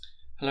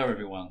Hello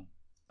everyone,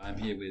 I'm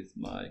here with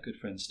my good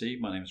friend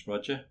Steve. My name is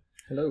Rodger.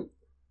 Hello.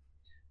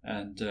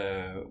 And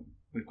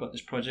we've got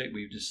this project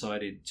we've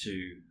decided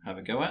to have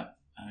a go at,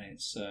 and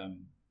it's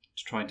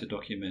trying to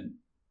document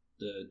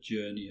the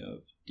journey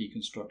of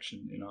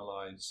deconstruction in our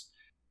lives.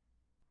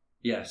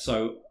 Yeah,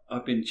 so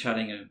I've been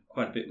chatting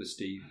quite a bit with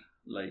Steve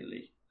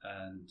lately,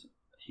 and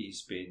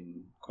he's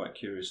been quite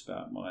curious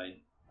about my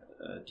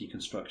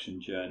deconstruction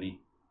journey.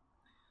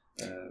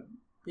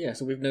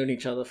 So we've known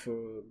each other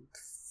for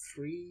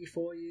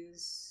 3-4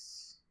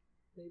 years,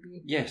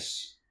 maybe?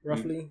 Yes.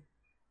 Roughly?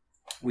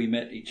 We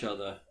met each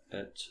other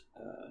at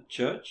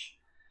church,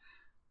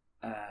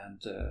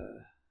 and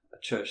a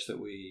church that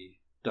we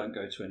don't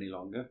go to any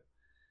longer.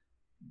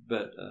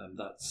 But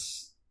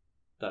that's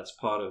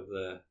part of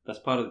the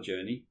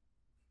journey,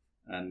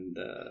 and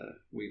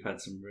we've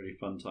had some really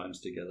fun times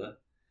together.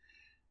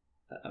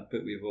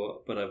 But we've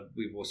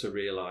also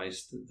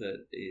realised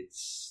that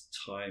it's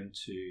time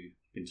to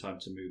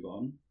move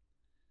on.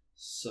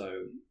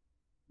 So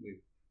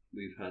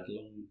we've had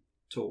long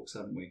talks,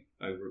 haven't we,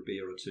 over a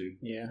beer or two?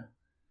 Yeah,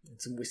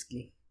 and some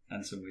whiskey.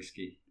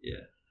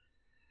 Yeah.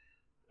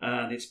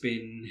 And it's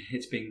been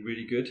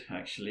really good,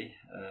 actually.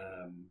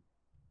 I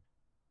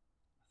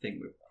think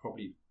we're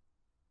probably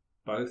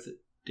both at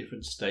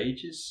different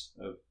stages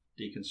of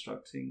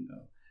deconstructing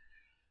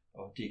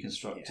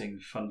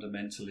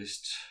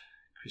fundamentalist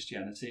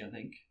Christianity, I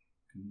think,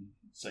 can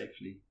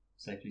safely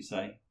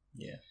say.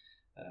 Yeah.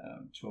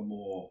 To a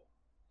more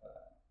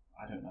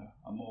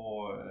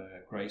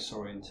grace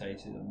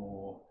orientated, a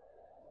more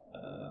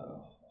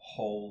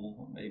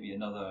whole, maybe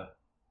another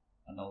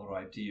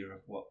idea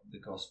of what the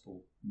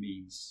gospel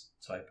means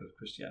type of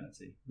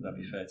Christianity. Would that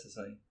be fair to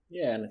say?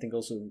 Yeah, and I think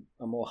also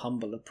a more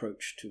humble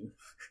approach to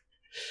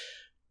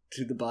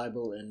the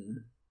Bible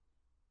and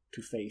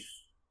to faith.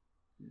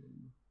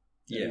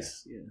 Yeah.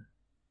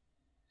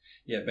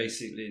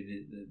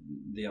 Basically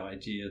the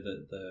idea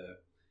that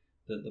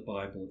the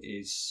Bible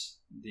is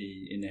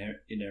the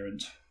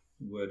inerrant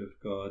Word of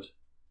God,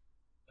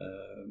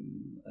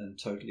 and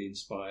totally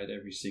inspired.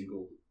 Every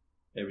single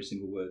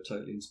word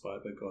totally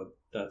inspired by God.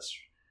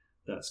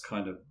 That's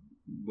kind of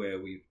where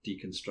we've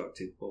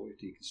deconstructed what we've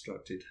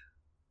deconstructed.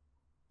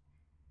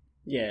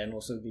 Yeah, and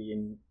also the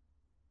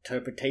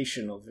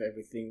interpretation of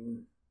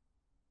everything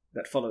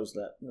that follows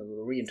that, the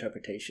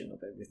reinterpretation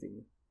of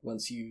everything.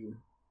 Once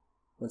you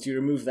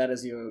remove that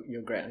as your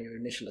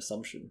initial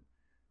assumption,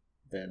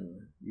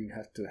 then you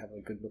have to have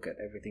a good look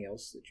at everything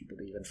else that you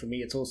believe. And for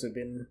me, it's also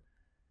been,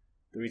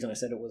 the reason I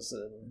said it was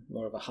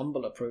more of a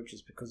humble approach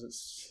is because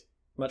it's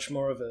much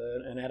more of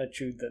an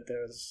attitude that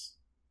there's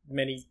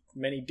many,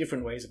 many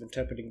different ways of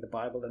interpreting the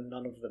Bible, and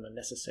none of them are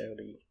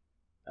necessarily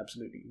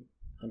absolutely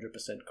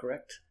 100%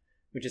 correct,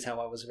 which is how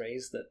I was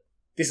raised, that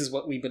this is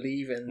what we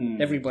believe,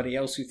 and everybody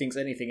else who thinks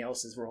anything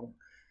else is wrong.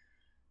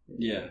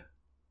 Yeah,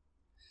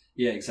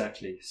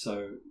 exactly.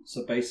 So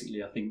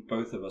basically, I think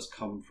both of us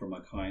come from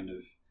a kind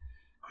of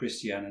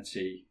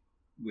Christianity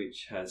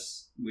which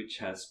has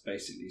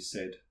basically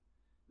said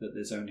that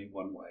there's only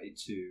one way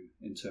to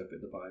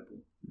interpret the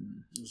Bible.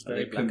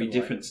 There can be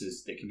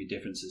differences. There can be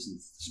differences and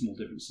small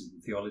differences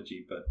in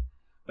theology, but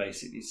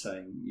basically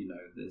saying,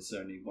 there's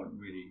only one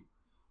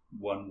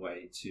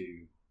way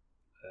to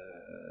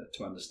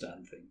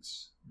understand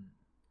things.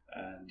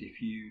 And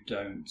if you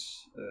don't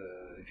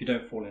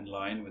fall in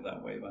line with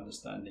that way of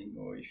understanding,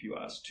 or if you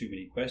ask too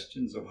many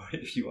questions, or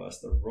if you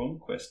ask the wrong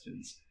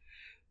questions,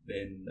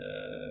 then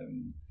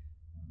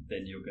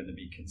you're going to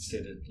be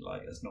considered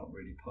like as not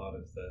really part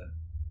of the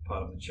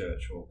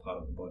church or part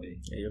of the body.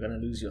 Yeah, you're going to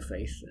lose your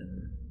faith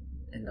and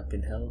end up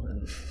in hell.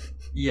 And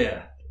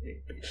yeah,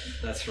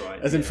 that's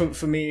right. As in,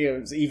 for me, it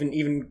was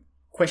even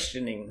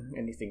questioning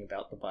anything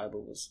about the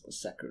Bible was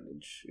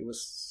sacrilege.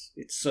 It's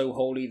so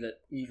holy that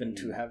even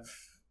to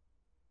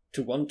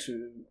want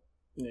to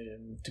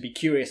be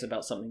curious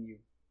about something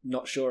you're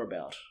not sure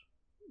about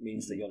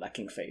means that you're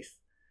lacking faith.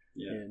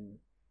 Yeah. And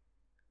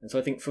so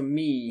I think for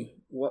me,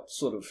 what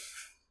sort of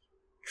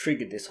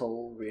triggered this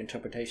whole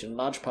reinterpretation,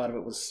 large part of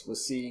it was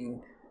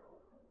seeing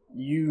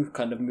you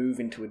kind of move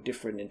into a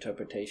different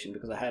interpretation,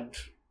 because I had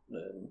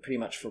pretty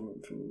much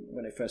from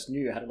when I first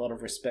knew you, I had a lot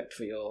of respect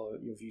for your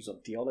views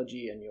on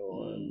theology, and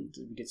we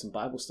did some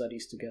Bible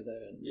studies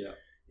together.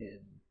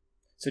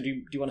 So do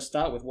you want to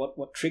start with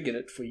what triggered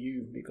it for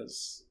you?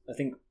 Because I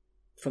think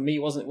for me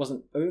it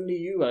wasn't only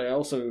you. I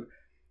also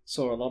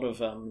saw a lot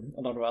of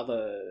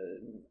other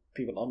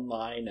people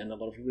online, and a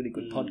lot of really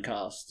good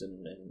podcasts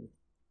and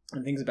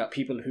things about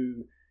people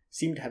who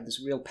seem to have this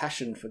real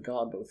passion for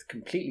God, but with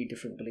completely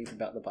different belief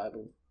about the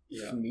Bible.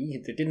 Yeah. For me,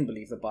 they didn't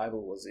believe the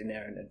Bible was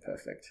inerrant and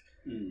perfect.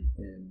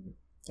 And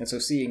so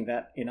seeing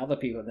that in other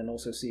people, and then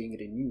also seeing it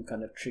in you,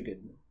 kind of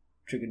triggered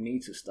me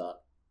to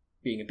start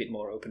being a bit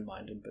more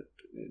open-minded. But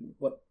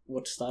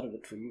what started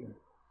it for you?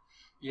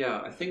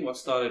 Yeah, I think what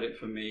started it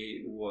for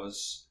me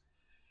was,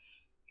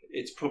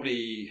 it's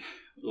probably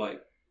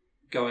like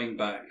going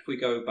back, if we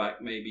go back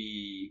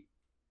maybe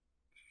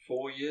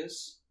 4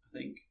 years, I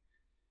think,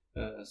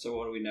 So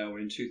what are we now?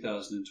 We're in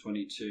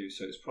 2022,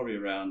 so it's probably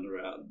around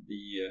the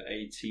year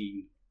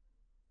 18,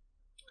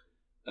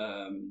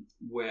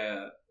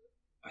 where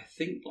I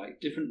think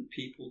like different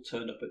people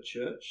turned up at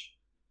church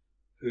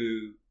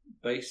who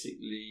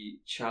basically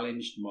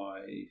challenged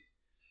my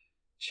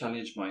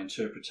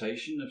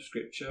interpretation of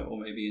Scripture, or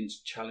maybe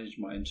challenged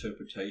my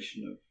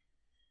interpretation of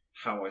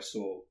how I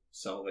saw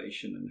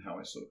salvation and how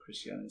I saw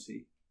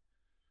Christianity.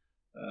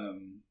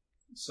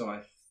 So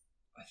I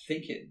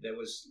think there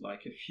was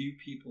like a few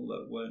people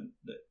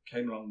that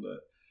came along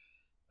that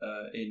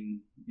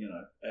in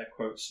air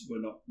quotes were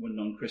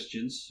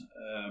non-Christians,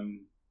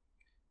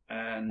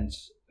 and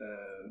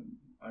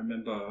I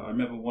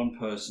remember one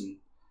person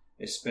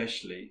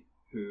especially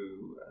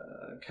who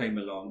came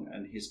along,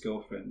 and his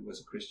girlfriend was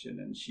a Christian,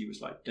 and she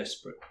was like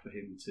desperate for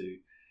him to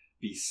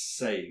be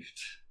saved.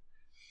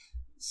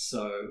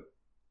 So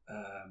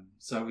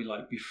we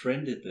like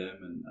befriended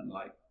them, and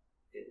like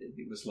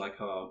it was like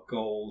our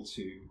goal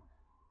to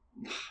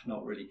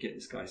not really get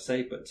this guy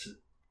saved, but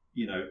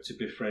to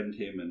befriend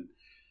him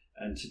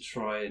and to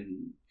try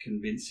and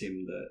convince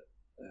him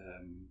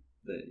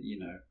that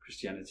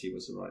Christianity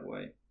was the right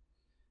way.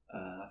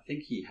 I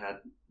think he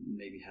had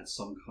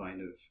some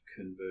kind of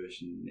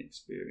conversion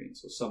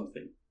experience or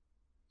something,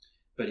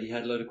 but he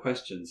had a load of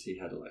questions. He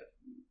had like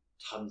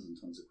tons and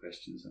tons of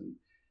questions, and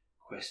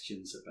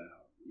questions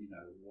about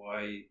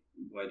why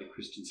do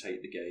Christians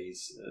hate the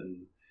gays,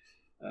 and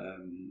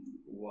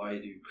why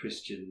do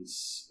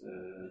Christians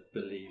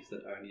believe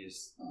that only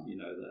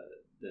that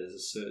there's a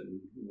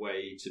certain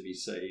way to be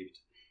saved,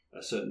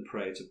 a certain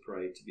prayer to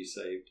pray to be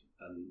saved,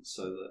 and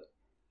so that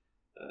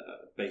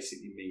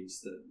basically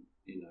means that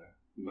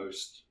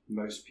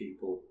most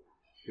people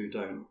who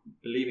don't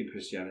believe in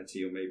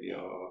Christianity, or maybe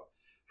are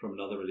from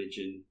another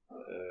religion,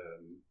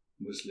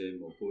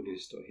 Muslim or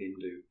Buddhist or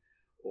Hindu,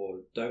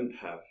 or don't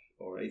have,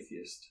 or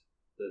atheist,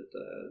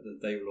 that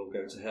they will all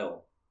go to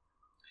hell.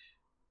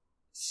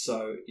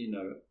 So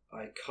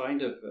I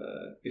kind of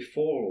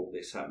before all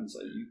this happens,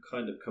 you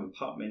kind of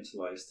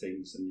compartmentalize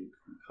things, and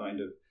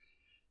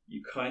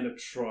you kind of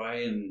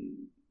try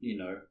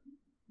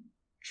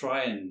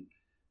and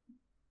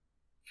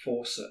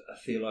force a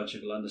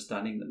theological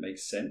understanding that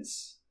makes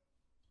sense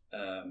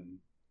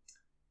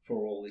for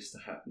all this to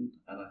happen.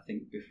 And I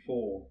think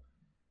before,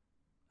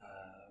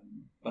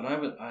 but I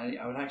would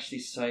actually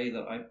say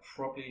that I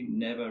probably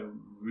never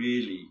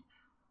really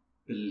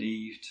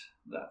believed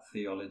that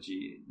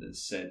theology that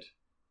said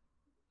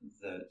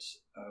that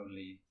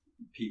only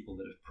people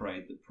that have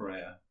prayed the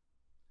prayer,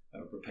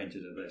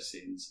 repented of their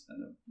sins,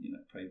 and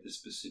have prayed the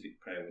specific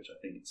prayer, which I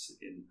think it's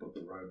in the book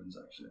of Romans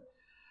actually,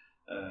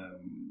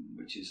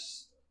 which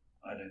is,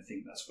 I don't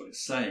think that's what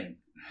it's saying,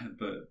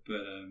 but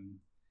that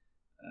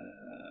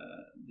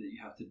you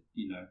have to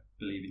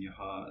believe in your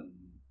heart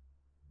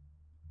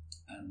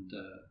and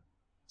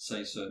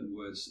say certain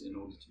words in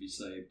order to be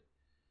saved.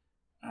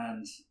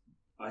 And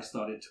I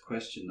started to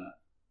question that.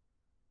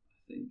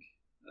 I think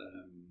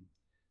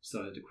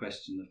started to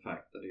question the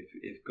fact that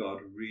if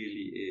God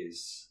really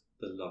is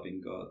the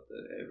loving God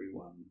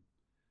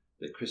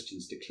that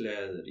Christians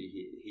declare that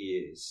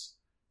He is,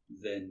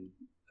 then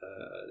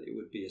it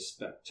would be a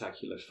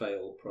spectacular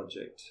fail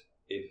project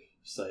if,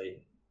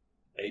 say,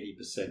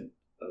 80%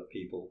 of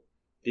people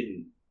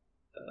didn't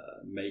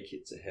make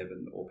it to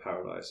heaven or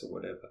paradise or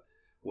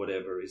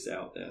whatever is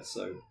out there.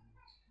 So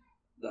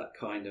that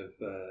kind of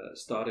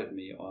started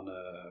me on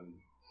a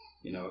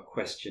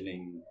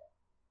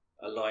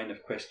line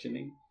of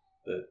questioning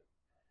that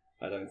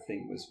I don't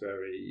think was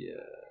very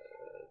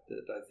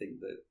that I think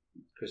that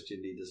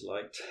Christian leaders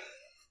liked.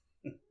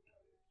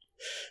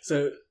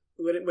 So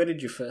where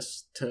did you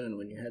first turn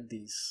when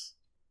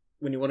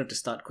you wanted to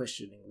start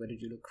questioning? Where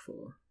did you look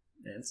for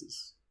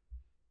answers?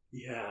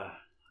 Yeah,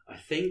 I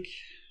think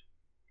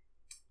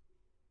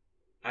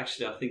I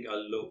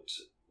looked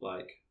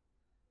like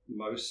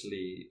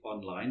mostly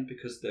online,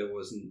 because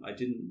I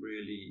didn't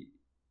really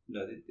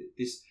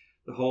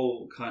the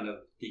whole kind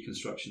of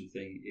deconstruction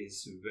thing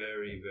is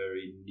very,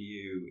 very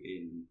new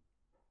in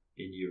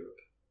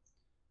Europe,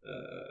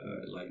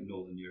 like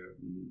Northern Europe,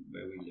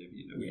 where we live,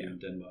 we're in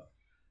Denmark.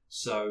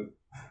 So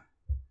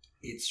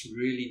it's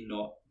really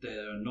not,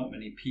 there are not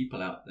many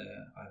people out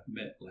there. I've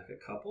met like a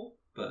couple,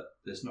 but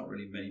there's not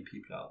really many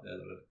people out there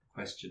that are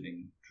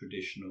questioning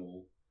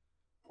traditional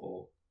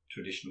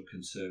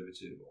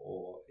conservative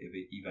or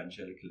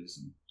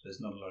evangelicalism.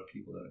 There's not a lot of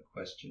people that are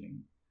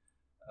questioning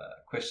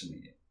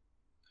it.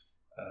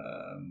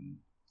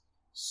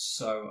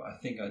 So I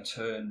think I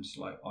turned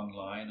like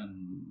online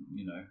and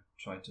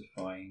tried to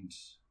find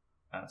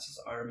answers.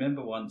 I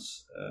remember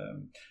once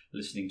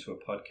listening to a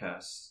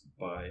podcast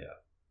by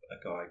a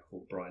guy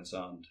called Brian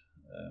Zand,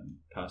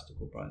 pastor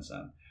called Brian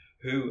Zand,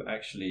 who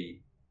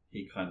actually,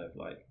 he kind of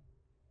like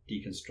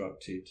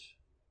deconstructed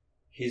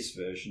his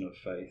version of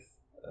faith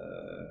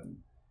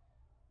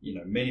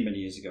many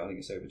years ago. I think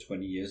it's over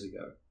 20 years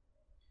ago,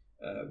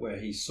 where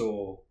he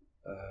saw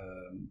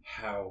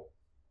how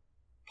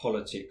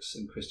politics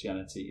and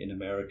Christianity in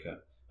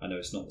America, I know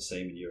it's not the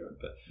same in Europe,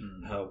 but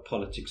how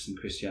politics and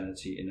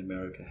Christianity in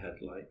America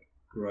had like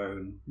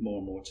grown more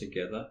and more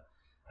together,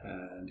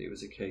 and it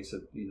was a case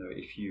of, you know,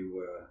 if you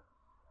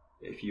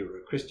were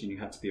a Christian, you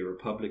had to be a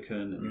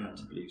Republican, and you had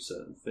to believe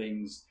certain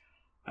things,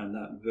 and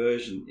that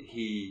version,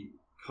 he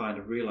kind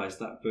of realized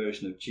that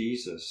version of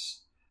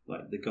Jesus,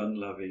 like the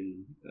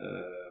gun-loving,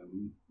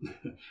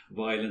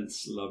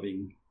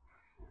 violence-loving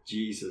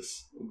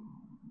Jesus,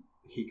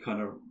 he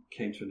kind of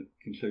came to a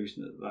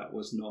conclusion that that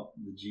was not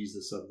the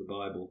Jesus of the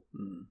Bible,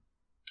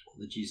 or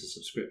the Jesus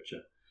of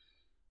Scripture.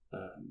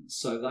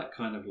 So that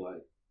kind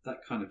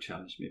of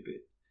challenged me a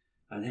bit.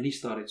 And then he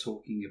started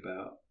talking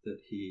about that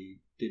he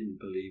didn't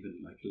believe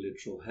in like a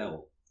literal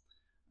hell.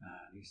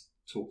 And he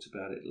talked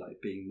about it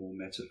like being more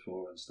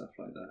metaphor and stuff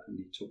like that. And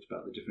he talked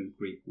about the different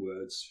Greek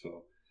words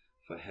for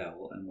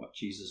hell and what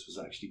Jesus was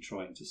actually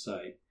trying to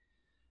say.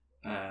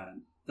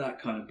 And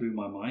that kind of blew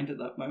my mind at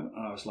that moment.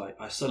 And I was like,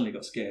 I suddenly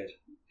got scared.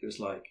 It was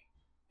like,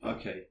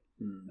 okay,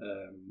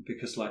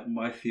 because like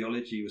my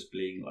theology was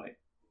being like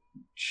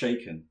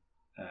shaken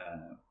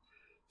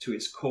to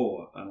its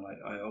core, and like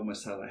I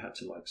almost had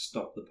to like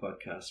stop the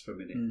podcast for a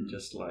minute and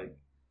just like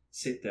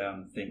sit down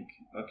and think,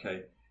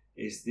 okay,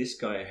 is this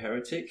guy a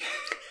heretic?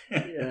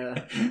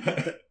 Yeah,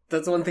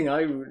 that's one thing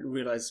I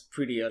realized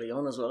pretty early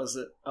on as well, is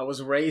that I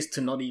was raised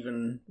to not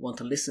even want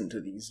to listen to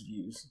these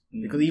views,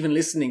 because even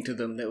listening to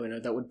them,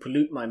 that would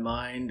pollute my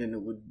mind, and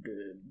it would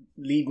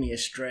lead me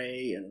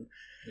astray. And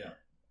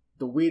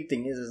the weird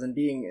thing is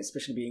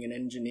especially being an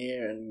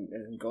engineer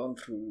and gone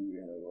through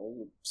all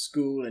the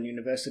school and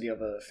university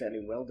of a fairly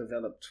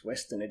well-developed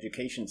Western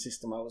education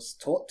system, I was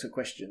taught to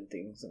question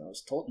things, and I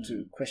was taught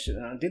to question,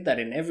 and I did that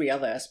in every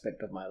other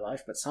aspect of my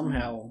life, but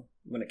somehow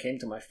when it came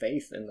to my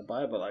faith and the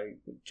Bible, I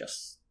would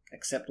just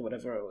accept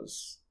whatever I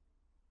was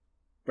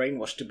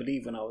brainwashed to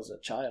believe when I was a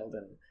child,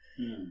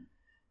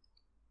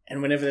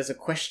 and whenever there's a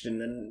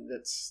question and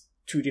that's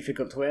too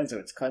difficult to answer,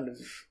 it's kind of,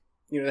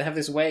 they have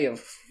this way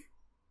of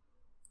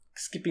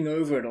skipping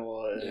over it,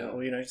 or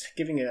just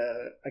giving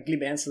a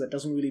glib answer that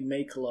doesn't really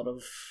make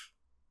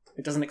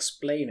it doesn't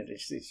explain it.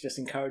 It's just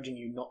encouraging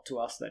you not to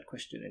ask that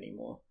question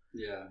anymore.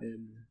 Yeah,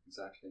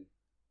 exactly.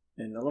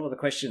 And a lot of the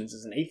questions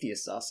as an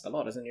atheist ask a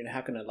lot, isn't it? How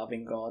can a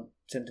loving God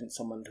sentence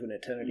someone to an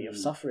eternity of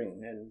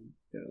suffering? And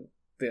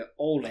the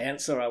old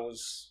answer I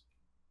was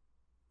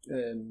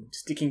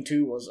sticking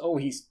to was,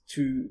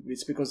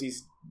 it's because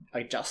he's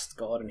a just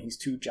God, and he's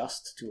too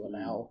just to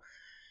allow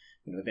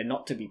there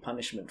not to be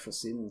punishment for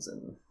sins.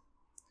 And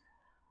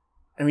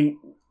I mean,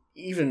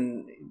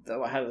 even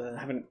though I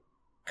haven't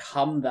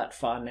come that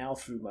far now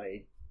through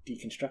my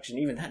deconstruction,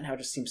 even that now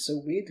just seems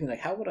so weird to me.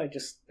 Like, how would I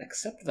just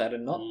accept that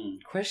and not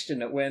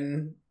question it,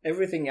 when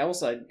everything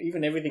else,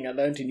 even everything I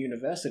learned in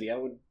university, I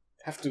would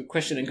have to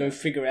question and go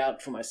figure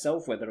out for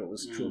myself whether it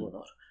was true or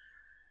not.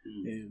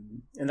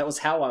 And that was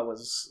how I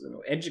was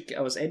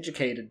I was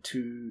educated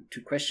to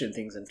question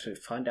things and to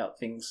find out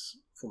things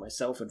for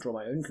myself and draw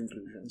my own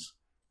conclusions.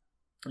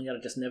 And yet I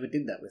just never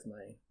did that with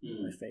my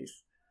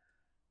faith.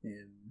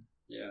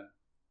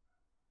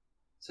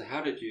 So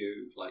how did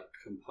you like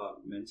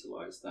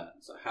compartmentalize that?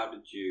 So how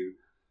did you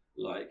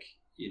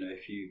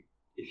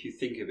if you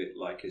think of it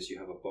like as you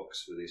have a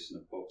box for this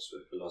and a box for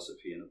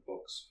philosophy and a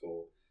box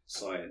for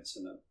science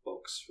and a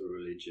box for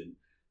religion,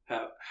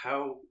 how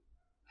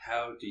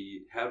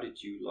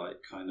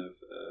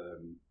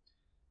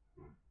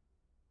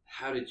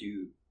did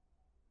you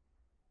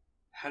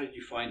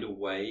find a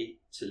way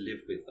to live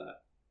with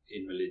that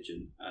in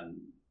religion and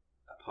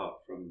apart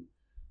from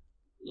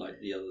like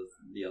the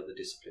other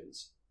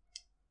disciplines?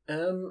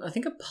 I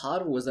think a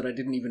part of it was that I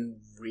didn't even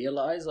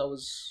realize I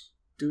was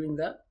doing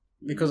that,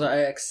 because I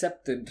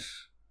accepted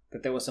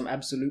that there were some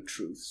absolute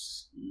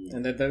truths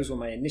and that those were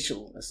my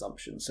initial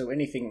assumptions. So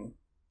anything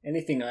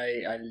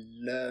I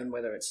learn,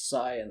 whether it's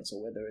science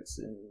or whether it's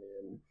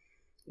in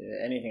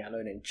anything I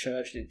learn in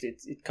church,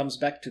 it comes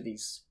back to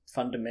these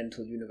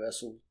fundamental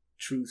universal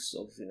truths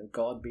of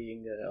God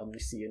being an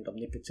omniscient,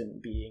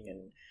 omnipotent being,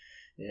 and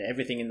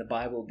everything in the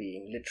Bible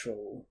being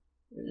literal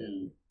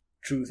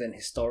truth and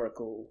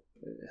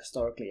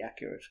historically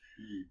accurate.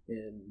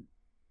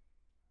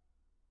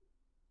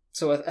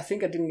 So I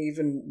think I didn't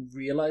even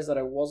realize that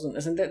I wasn't.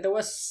 As in, there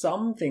were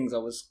some things I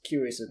was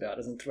curious about.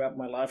 As in, throughout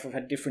my life, I've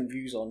had different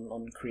views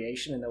on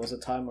creation, and there was a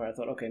time where I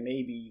thought, okay,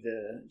 maybe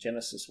the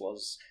Genesis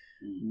was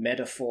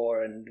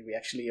metaphor and we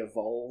actually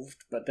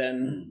evolved. But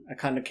then I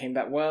kind of came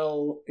back,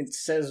 well, it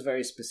says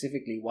very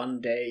specifically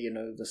one day,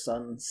 the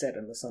sun set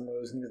and the sun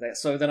rose and things like that.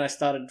 So then I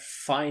started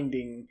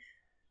finding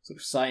sort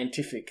of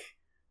scientific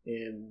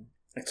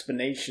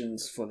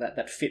explanations for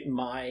that fit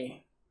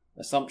my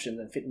assumptions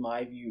and fit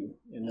my view.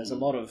 And there's a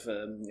lot of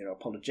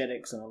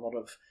apologetics and a lot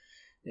of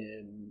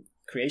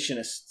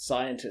creationist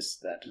scientists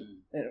that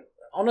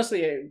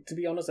honestly, to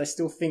be honest, I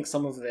still think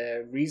some of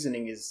their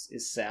reasoning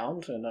is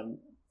sound. And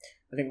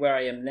I think where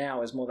I am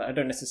now is more that I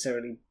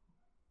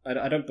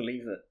don't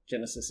believe that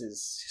Genesis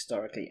is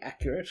historically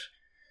accurate,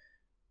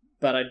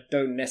 but I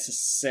don't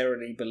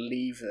necessarily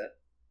believe that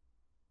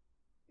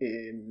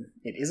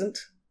it isn't.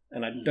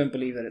 And I don't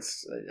believe that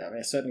it's. I mean,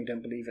 I certainly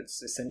don't believe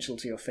it's essential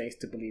to your faith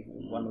to believe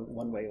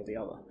one way or the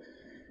other.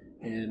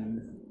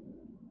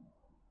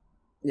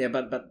 Yeah,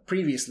 but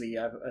previously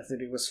I thought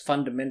it was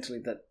fundamentally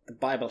that the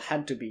Bible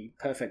had to be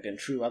perfect and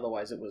true,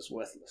 otherwise it was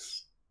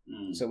worthless.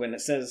 So when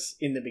it says,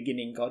 in the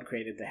beginning God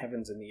created the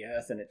heavens and the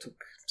earth and it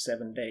took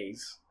 7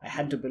 days, I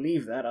had to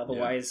believe that,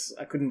 otherwise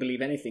I couldn't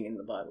believe anything in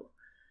the Bible.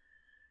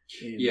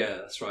 Yeah,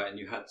 that's right, and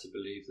you had to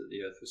believe that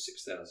the earth was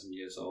 6,000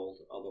 years old,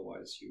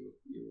 otherwise you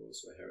were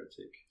also a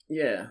heretic.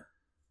 Yeah,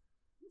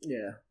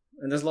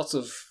 and there's lots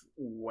of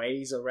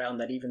ways around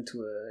that, even to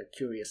a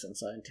curious and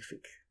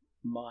scientific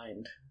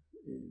mind.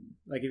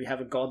 Like if you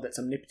have a God that's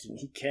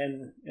omnipotent,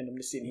 and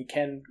omniscient, he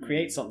can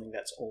create something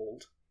that's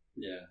old.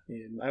 Yeah.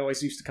 I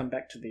always used to come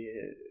back to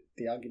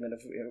the argument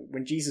of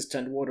when Jesus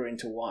turned water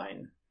into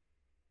wine.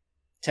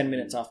 10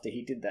 minutes after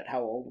he did that,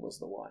 how old was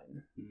the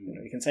wine?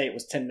 You can say it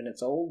was 10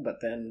 minutes old,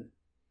 but then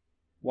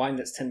wine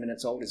that's 10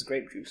 minutes old is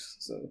grape juice.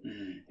 So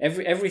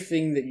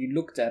everything that you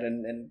looked at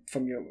and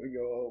from your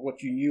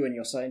what you knew in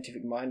your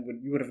scientific mind,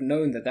 you would have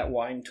known that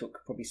wine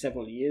took probably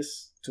several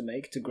years to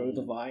make, to grow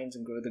the vines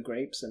and grow the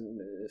grapes and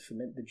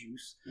ferment the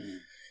juice.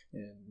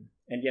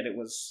 And yet it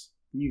was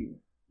new.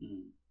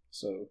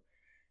 So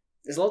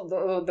there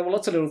were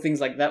lots of little things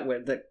like that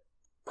that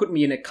put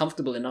me in a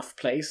comfortable enough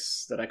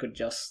place that I could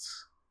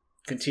just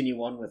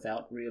continue on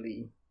without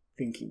really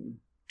thinking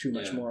too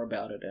much more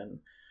about it.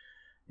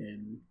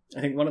 And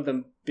I think one of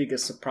the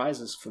biggest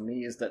surprises for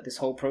me is that this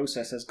whole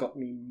process has got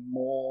me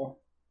more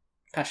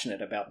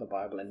passionate about the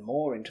Bible and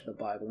more into the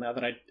Bible now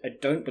that I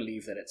don't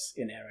believe that it's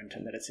inerrant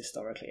and that it's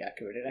historically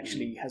accurate. It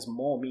actually has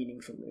more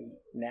meaning for me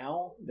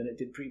now than it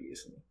did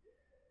previously.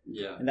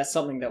 Yeah. And that's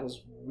something that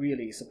was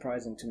really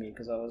surprising to me,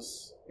 because I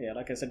was,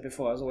 like I said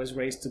before, I was always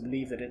raised to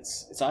believe that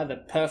it's either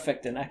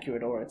perfect and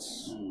accurate or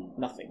it's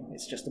nothing.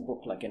 It's just a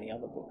book like any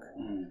other book.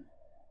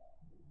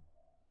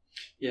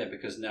 Yeah,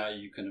 because now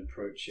you can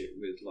approach it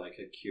with like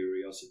a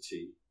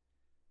curiosity.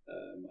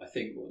 I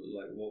think what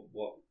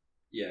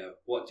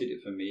did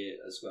it for me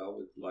as well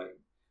with like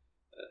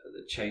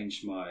that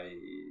changed my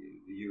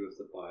view of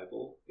the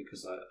Bible,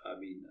 because I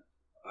mean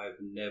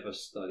I've never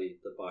studied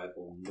the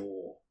Bible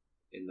more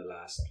in the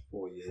last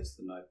 4 years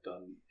than I've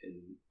done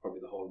in probably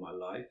the whole of my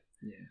life.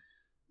 Yeah.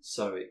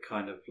 So it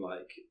kind of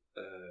like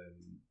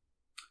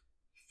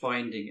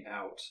finding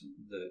out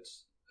that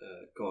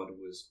God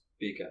was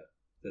bigger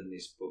than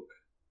this book,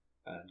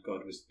 and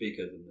God was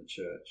bigger than the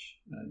church,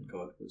 and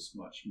God was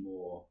much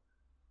more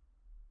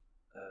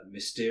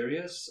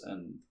mysterious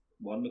and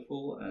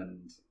wonderful,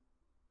 and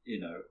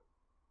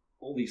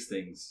all these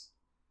things.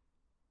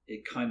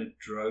 It kind of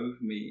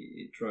drove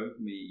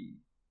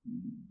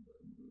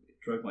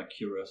my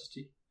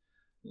curiosity,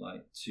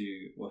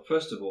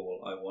 first of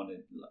all, I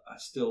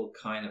still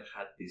kind of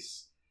had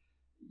this,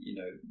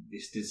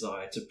 this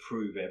desire to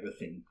prove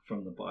everything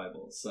from the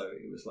Bible. So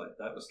it was like,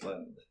 that was like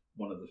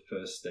one of the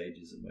first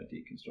stages of my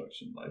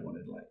deconstruction. I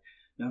wanted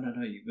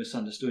no, you've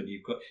misunderstood.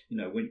 You've got,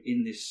 when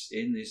in this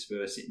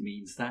verse, it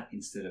means that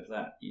instead of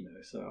that,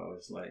 so I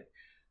was like,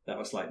 that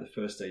was like the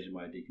first stage of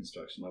my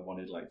deconstruction. I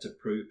wanted to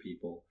prove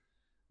people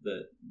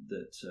that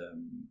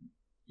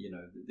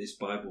this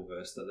Bible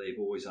verse that they've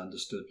always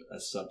understood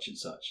as such and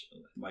such.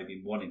 Maybe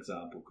one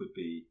example could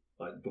be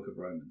like the book of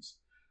Romans.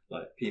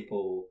 Like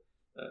people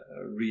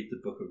read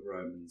the book of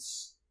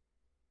Romans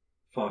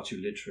far too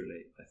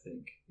literally, I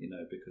think,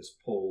 because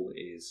Paul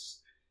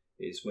is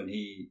when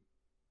he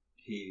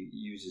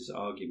uses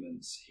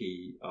arguments,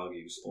 he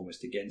argues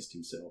almost against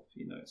himself,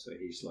 so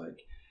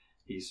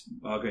he's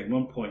arguing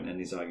one point and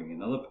he's arguing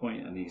another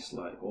point, and he's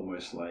like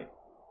almost like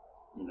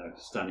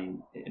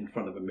standing in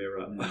front of a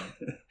mirror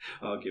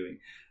arguing,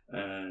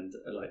 and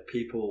like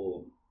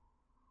people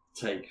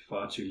take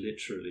far too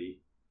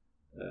literally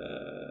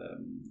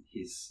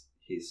his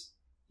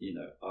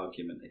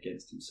argument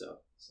against himself.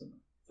 So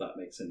if that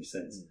makes any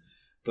sense.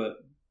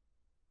 But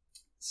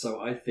so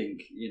I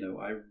think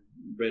I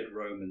read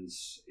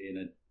Romans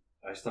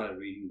I started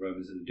reading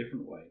Romans in a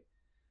different way,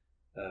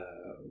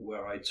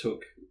 where I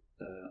took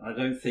I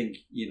don't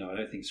think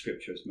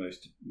Scripture is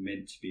most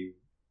meant to be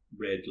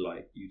read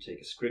like you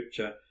take a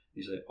scripture,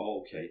 you say,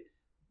 oh, okay,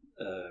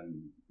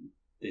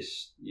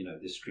 this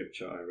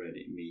scripture I read,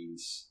 it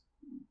means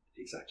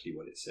exactly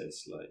what it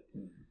says,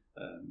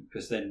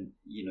 because then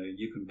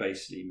you can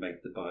basically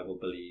make the Bible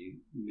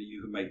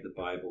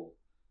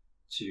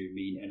to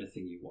mean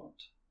anything you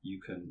want. You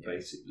can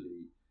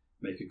basically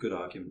make a good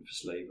argument for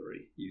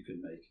slavery. You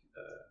can make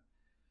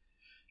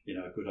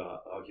a good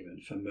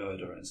argument for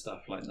murder and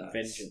stuff like that.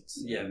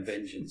 Vengeance.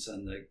 Vengeance,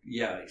 and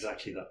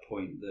exactly that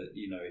point that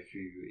if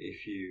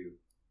you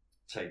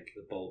take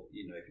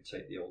if you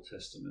take the Old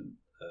Testament,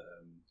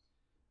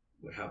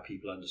 how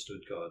people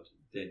understood God,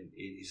 then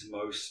it is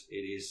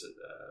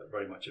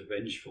very much a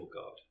vengeful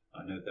God.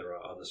 I know there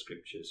are other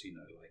scriptures,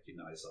 like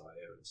in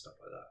Isaiah and stuff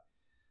like that,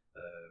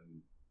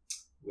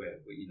 where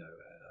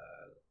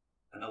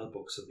and other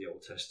books of the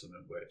Old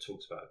Testament where it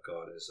talks about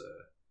God as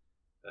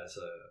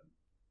a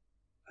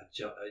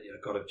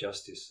God of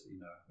justice,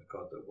 a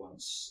God that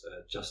wants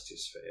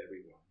justice for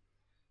everyone.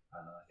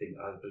 And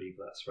I believe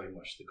that's very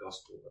much the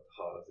gospel, at the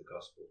heart of the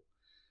gospel.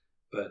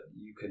 But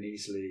you can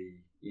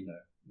easily,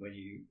 when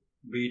you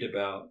read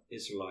about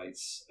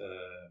Israelites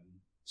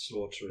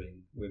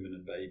slaughtering women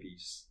and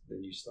babies,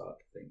 then you start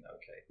to think,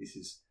 okay, this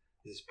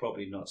is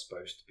probably not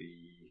supposed to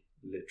be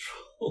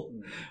literal,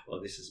 or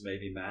this is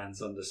maybe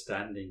man's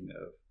understanding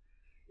of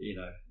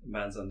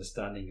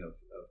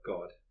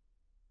God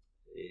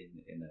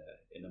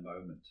in a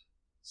moment.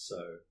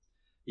 So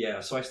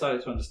so I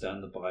started to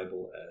understand the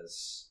Bible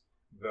as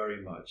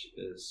very much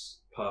as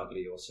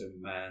partly also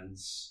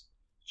man's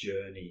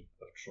journey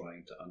of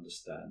trying to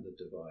understand the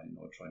divine,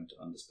 or trying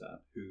to understand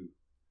who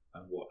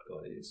and what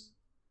God is.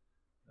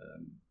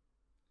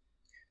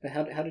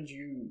 How did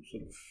you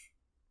sort of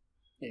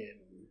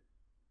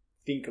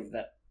think of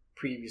that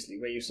previously,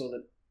 where you saw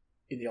that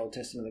in the Old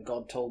Testament that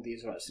God told the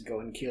Israelites to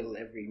go and kill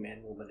every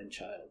man, woman, and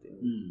child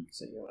in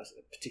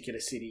a particular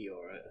city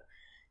or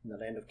in the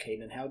land of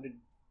Canaan? How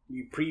did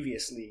you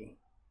previously,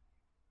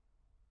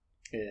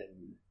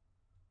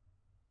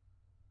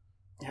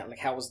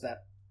 how was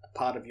that a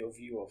part of your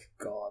view of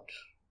God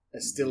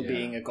as still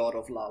being a God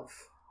of love?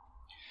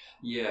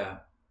 Yeah,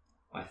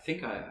 I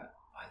think I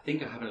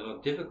had a lot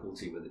of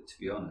difficulty with it, to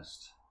be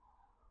honest.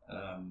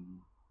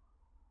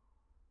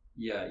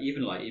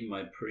 Even like in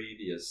my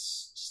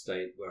previous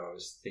state, where I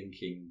was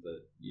thinking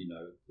that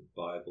the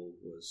Bible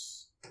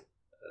was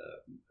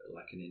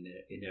like an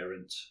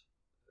inherent,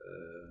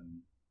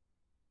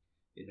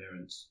 the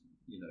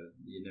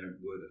inherent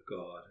word of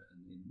God,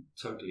 and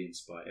totally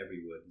inspired,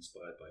 every word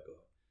inspired by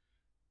God.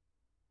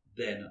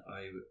 Then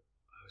I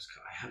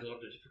had a lot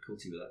of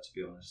difficulty with that, to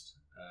be honest,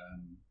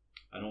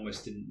 and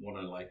almost didn't want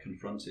to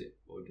confront it,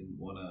 or didn't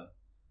want to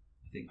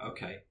think,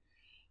 okay.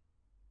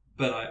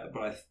 But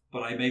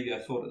I maybe I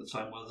thought at the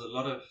time, well, there's a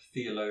lot of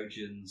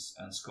theologians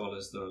and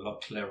scholars that are a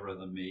lot cleverer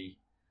than me,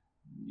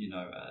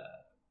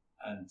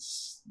 and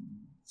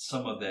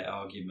some of their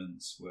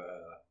arguments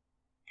were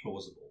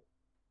plausible.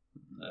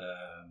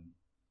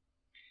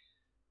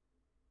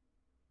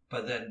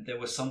 But then there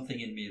was something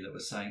in me that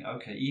was saying,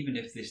 okay, even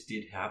if this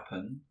did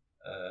happen,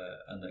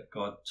 and that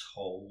God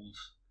told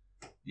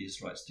the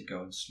Israelites to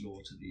go and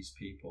slaughter these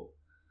people,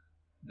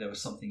 there was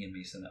something in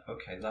me saying,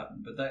 okay,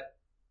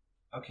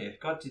 if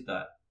God did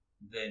that,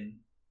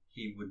 then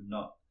he would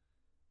not.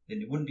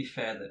 Then it wouldn't be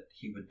fair that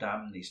he would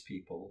damn these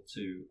people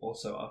to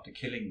also, after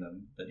killing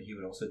them, that he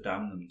would also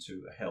damn them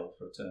to a hell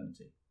for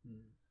eternity.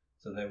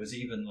 So there was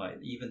even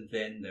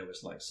then there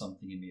was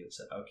something in me that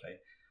said,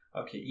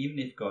 okay, even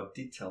if God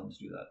did tell them to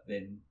do that,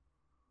 then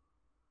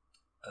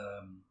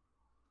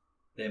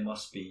there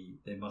must be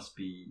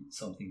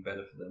something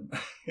better for them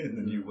in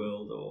the new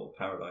world, or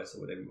paradise,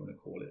 or whatever you want to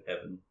call it,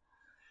 heaven.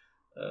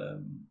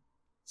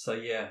 So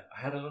I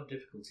had a lot of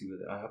difficulty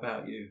with it. How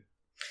about you?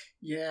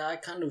 Yeah, I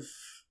guess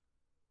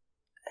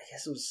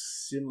it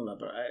was similar,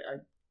 but I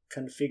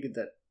kind of figured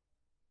that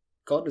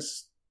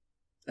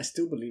I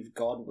still believe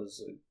God was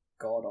a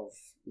God of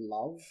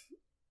love,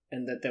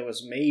 and that there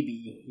was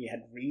maybe he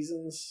had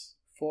reasons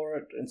for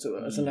it, and so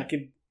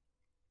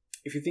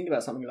if you think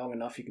about something long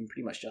enough, you can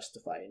pretty much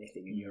justify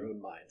anything in your own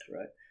mind,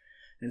 right?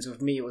 And so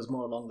for me, it was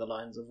more along the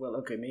lines of, well,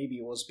 okay, maybe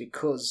it was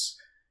because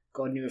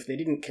God knew if they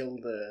didn't kill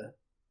the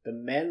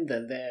men,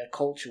 then their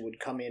culture would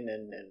come in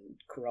and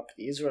corrupt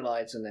the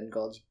Israelites, and then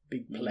God's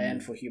big plan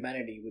for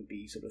humanity would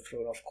be sort of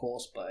thrown off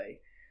course by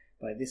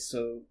this.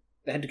 So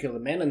they had to kill the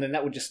men, and then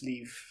that would just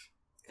leave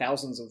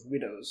thousands of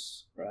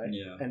widows, right?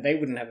 Yeah. And they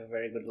wouldn't have a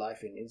very good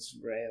life in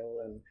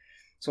Israel. And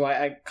so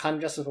I kind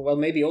of justify, well,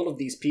 maybe all of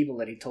these people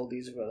that he told the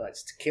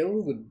Israelites to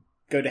kill would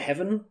go to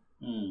heaven.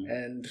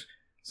 And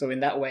so in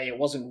that way, it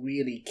wasn't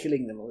really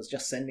killing them. It was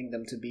just sending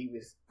them to be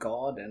with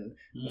God. And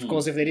of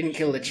course, if they didn't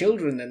kill the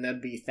children, then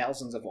there'd be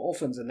thousands of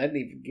orphans, and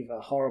they'd give a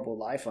horrible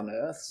life on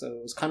earth. So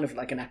it was kind of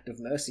like an act of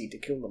mercy to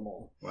kill them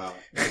all. Wow.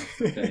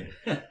 Okay.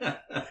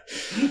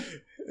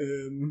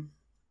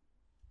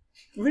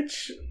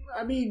 Which,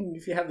 I mean,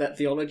 if you have that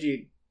theology,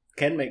 it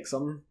can make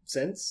some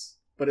sense.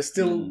 But it's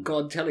still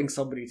God telling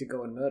somebody to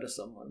go and murder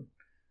someone.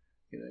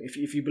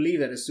 If you believe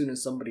that as soon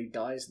as somebody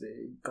dies,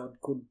 God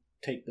could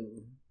take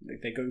them,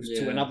 if they go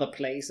to another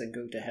place and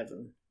go to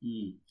heaven,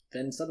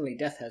 then suddenly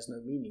death has no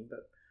meaning.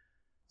 But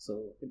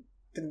so it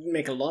didn't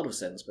make a lot of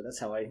sense, but that's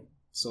how I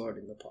saw it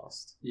in the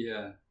past.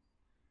 Yeah,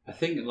 I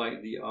think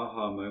the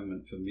aha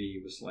moment for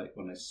me was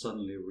when I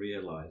suddenly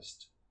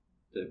realized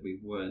that we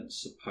weren't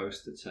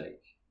supposed to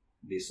take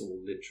this all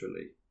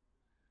literally.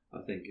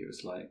 I think it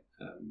was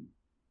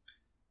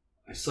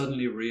I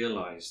suddenly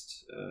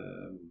realized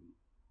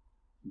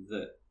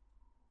that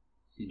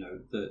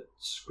that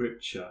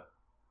Scripture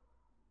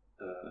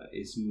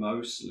is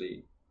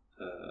mostly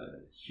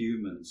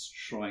humans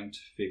trying to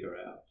figure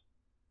out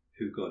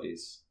who God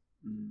is,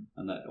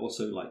 and that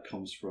also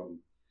comes from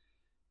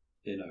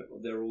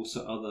there are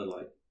also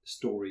other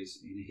stories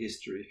in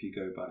history. If you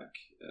go back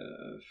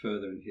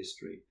further in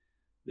history,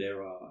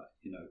 there are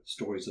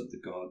stories of the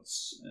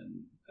gods,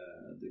 and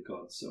the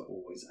gods are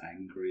always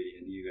angry,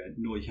 and you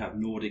have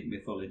Nordic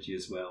mythology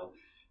as well,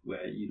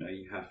 where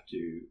you have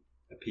to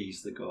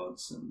appease the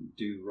gods and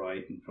do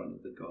right in front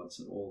of the gods,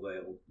 or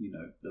they'll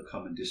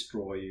come and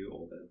destroy you,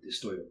 or they'll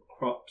destroy your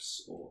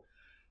crops, or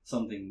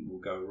something will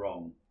go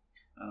wrong.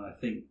 And I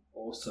think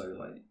also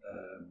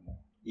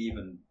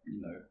even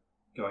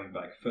going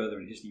back further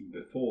in history, even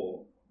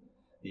before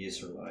the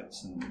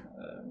Israelites and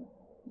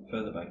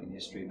further back in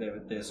history,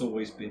 there's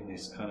always been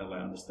this kind of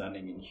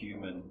understanding in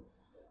human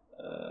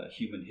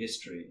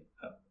history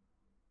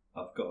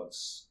of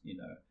gods,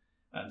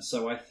 and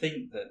so I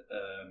think that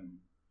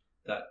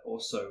that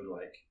also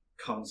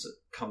comes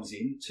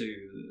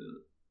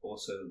into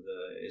also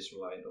the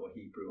Israelite or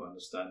Hebrew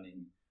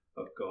understanding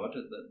of God,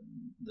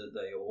 that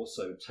they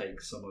also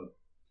take some of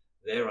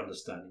their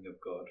understanding of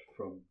God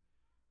from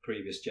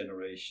previous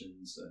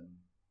generations and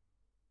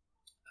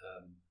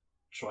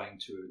trying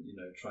to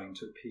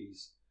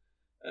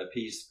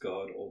appease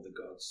God or the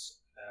gods.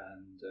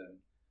 And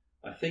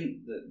I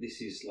think that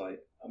this is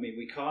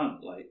we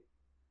can't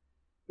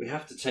we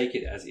have to take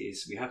it as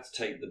is. We have to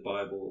take the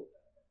Bible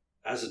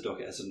as an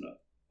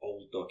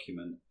old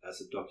document, as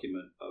a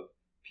document of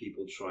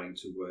people trying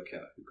to work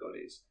out who God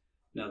is.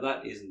 Now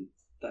that isn't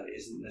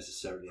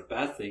necessarily a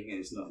bad thing, and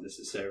it's not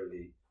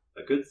necessarily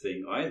a good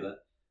thing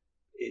either.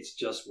 It's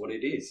just what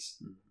it is.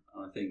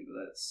 I think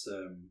that's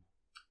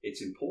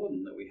it's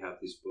important that we have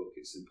this book.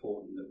 It's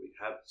important that we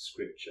have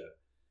Scripture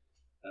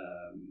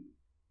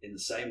in the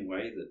same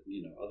way that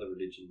other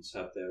religions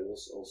have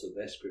also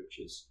their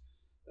scriptures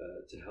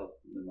to help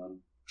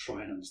them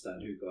try and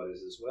understand who God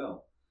is as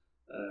well.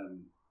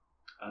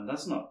 And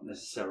that's not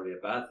necessarily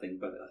a bad thing,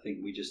 but I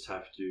think we just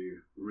have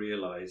to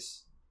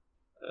realize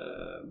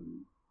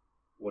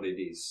what it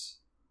is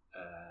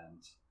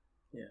and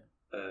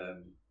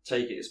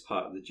take it as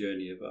part of the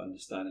journey of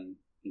understanding,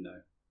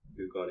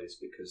 who God is,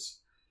 because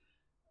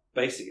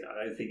basically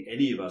I don't think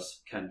any of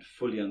us can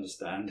fully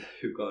understand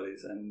who God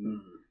is,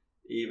 and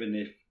even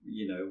if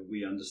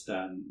we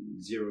understand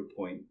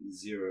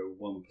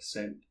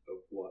 0.01% of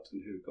what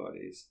and who God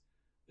is,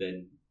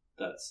 then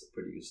that's a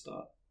pretty good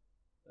start.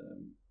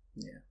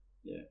 Yeah.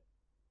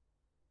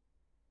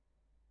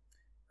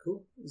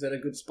 Cool. Is that a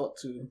good spot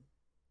to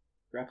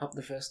wrap up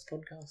the first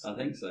podcast? I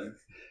think so.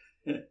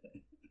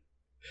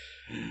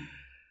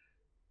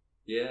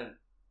 Yeah.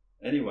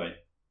 Anyway,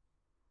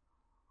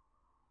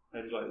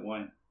 how do you like the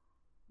wine?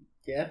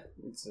 Yeah,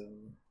 it's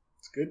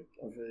good.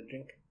 I've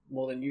drink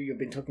more than you. You've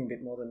been talking a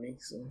bit more than me,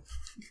 so.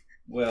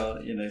 Well,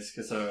 it's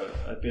because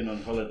I've been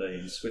on holiday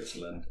in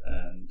Switzerland,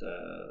 and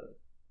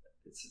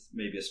it's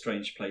maybe a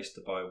strange place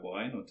to buy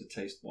wine or to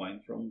taste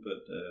wine from,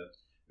 but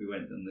we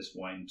went on this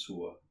wine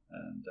tour,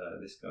 and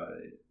this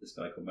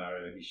guy called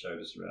Mario, he showed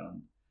us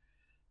around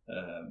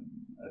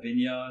a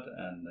vineyard,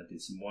 and I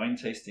did some wine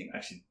tasting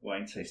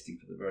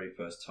for the very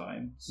first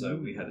time. So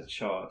we had a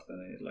chart,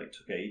 and it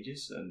took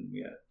ages, and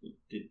we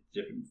did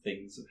different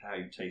things of how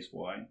you taste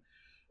wine.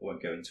 I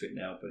won't go into it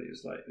now, but it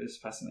was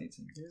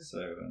fascinating. Yeah.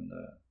 So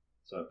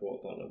I brought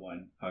a bottle of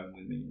wine home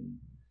with me, and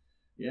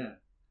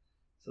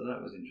so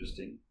that was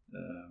interesting.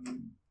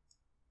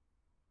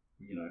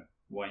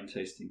 Wine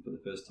tasting for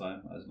the first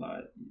time. I was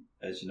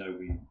as I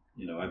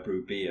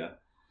brew beer.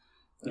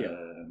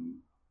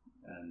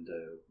 And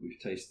we've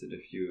tasted a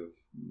few of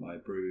my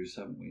brews,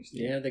 haven't we,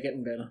 Steve? Yeah, they're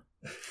getting better.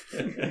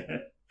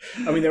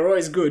 I mean, they're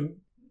always good,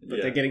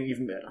 but they're getting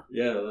even better.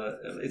 Yeah,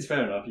 it's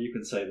fair enough. You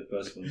can say the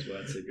first ones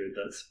weren't so good.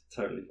 That's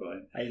totally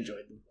fine. I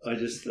enjoyed them. I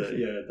just,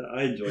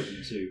 I enjoyed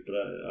them too, but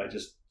I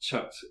just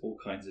chucked all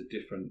kinds of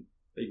different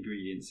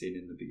ingredients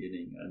in the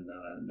beginning, and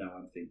now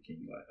I'm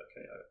thinking,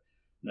 okay,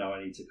 now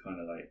I need to kind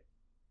of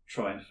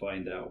try and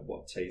find out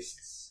what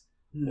tastes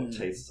I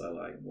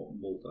like, what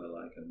malt I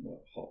like, and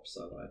what hops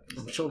I like.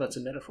 I'm sure that's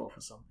a metaphor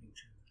for something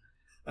too.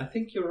 I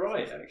think you're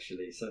right,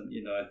 actually. So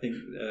I think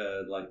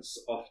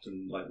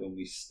often when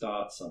we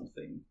start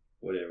something,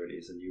 whatever it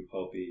is, a new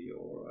hobby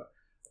or a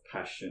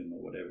passion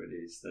or whatever it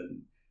is,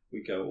 then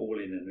we go all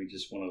in and we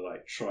just want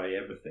to try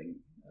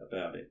everything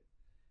about it,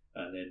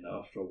 and then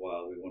after a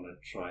while we want to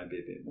try and be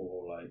a bit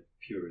more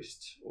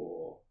purist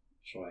or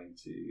trying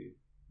to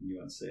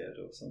nuance it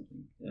or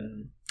something.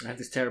 I have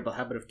this terrible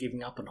habit of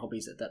giving up on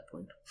hobbies at that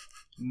point.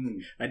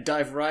 I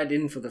dive right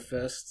in for the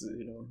first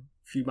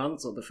few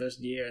months or the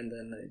first year, and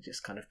then it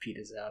just kind of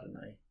peters out, and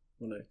I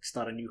want to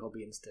start a new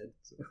hobby instead.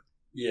 So.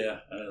 Yeah,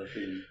 I know the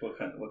feeling. What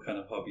kind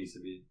of hobbies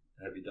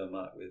have you done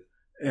that with?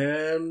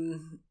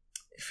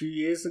 A few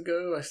years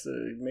ago, I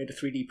made a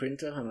 3D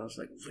printer, and I was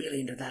really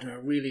into that, and I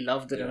really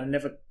loved it, and I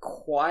never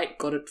quite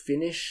got it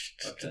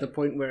finished to the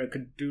point where I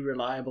could do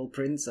reliable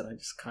prints, and I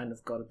just kind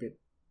of got a bit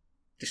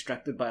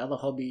distracted by other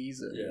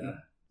hobbies. And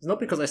it's not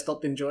because I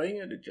stopped enjoying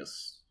it. It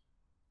just,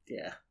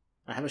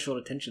 I have a short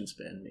attention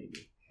span,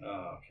 maybe.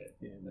 Oh, okay.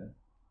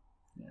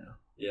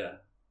 Yeah.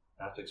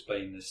 I have to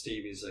explain that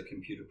Steve is a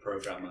computer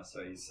programmer,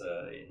 so he's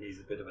a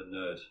bit of a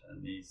nerd,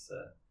 and he's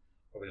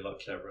probably a lot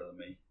cleverer than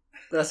me.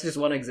 That's just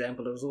one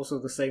example. It was also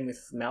the same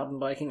with mountain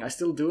biking. I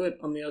still do it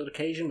on the odd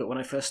occasion, but when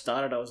I first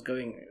started, I was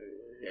going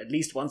at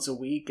least once a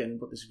week and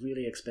bought this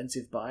really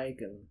expensive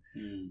bike, and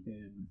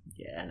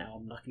now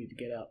I'm lucky to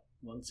get out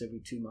once every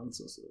 2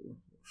 months or so.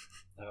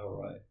 Oh,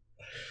 right.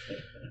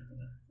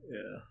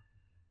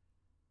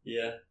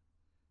 Yeah.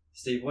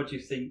 Steve, what do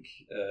you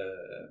think?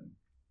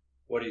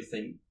 What do you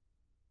think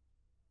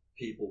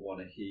people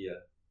want to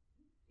hear,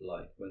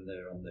 like when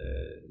they're on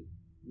their?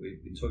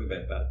 We've been talking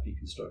about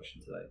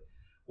deconstruction today.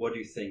 What do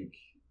you think,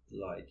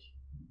 like,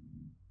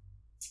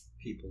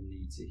 people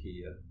need to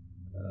hear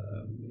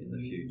in the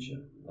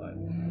future? Like,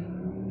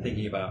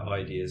 thinking about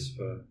ideas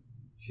for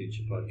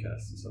future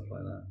podcasts and stuff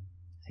like that.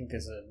 I think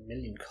there's a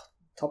million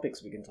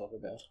topics we can talk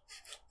about.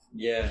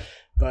 Yeah.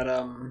 But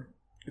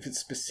if it's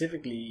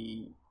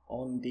specifically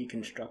on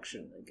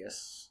deconstruction, I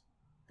guess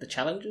the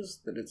challenges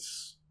that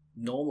it's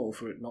normal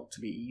for it not to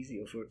be easy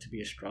or for it to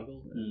be a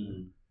struggle.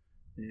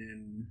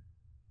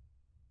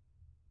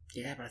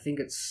 Yeah, but I think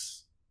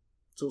it's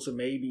also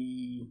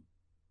maybe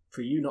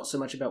for you not so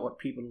much about what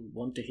people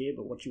want to hear,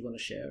 but what you want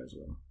to share as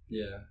well.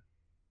 Yeah.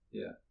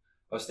 I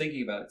was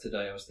thinking about it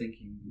today. I was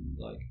thinking,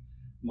 like,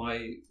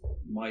 my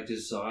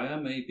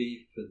desire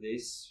maybe for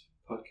this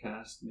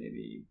podcast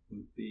maybe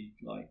would be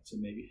like to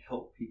maybe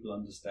help people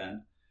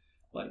understand,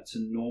 like, to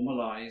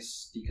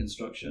normalize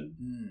deconstruction.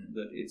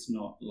 That it's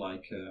not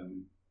like a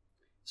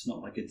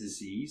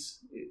disease.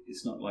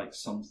 It's not like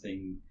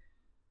something.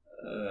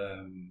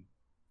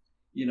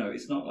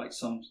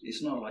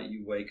 It's not like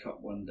you wake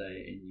up one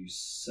day and you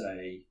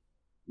say,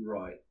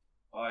 right,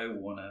 I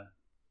wanna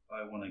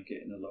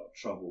get in a lot of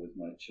trouble with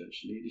my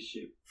church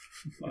leadership.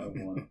 I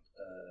want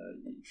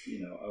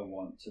I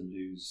want to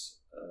lose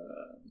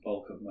the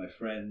bulk of my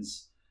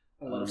friends.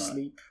 A lot of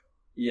sleep.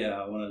 Yeah,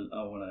 I want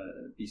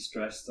to be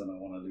stressed, and I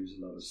want to lose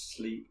a lot of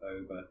sleep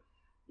over,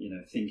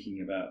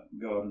 thinking about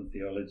God and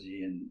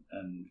theology, and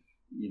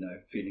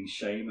feeling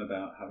shame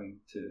about having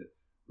to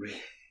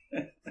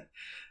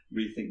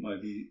rethink my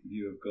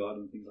view of God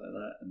and things like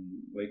that,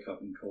 and wake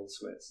up in cold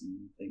sweats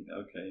and think,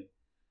 okay,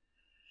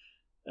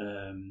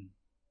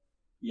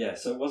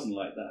 so it wasn't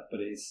like that,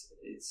 but it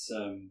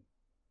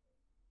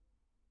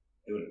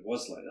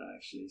was like that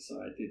actually.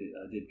 So I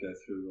did go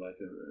through like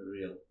a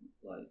real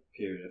like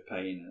period of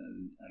pain,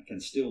 and I can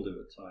still do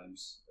at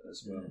times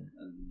as well,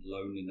 and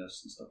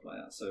loneliness and stuff like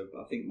that. So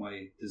I think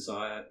my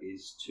desire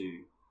is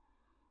to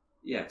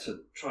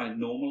try and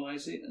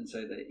normalize it and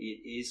say that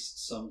it is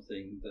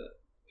something that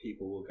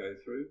people will go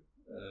through,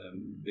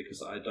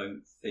 because I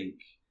don't think,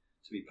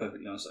 to be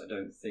perfectly honest, I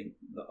don't think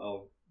that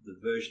the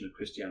version of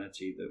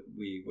Christianity that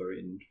we were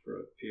in for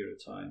a period of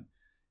time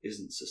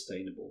isn't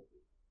sustainable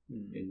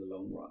in the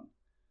long run,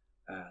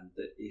 and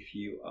that if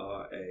you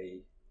are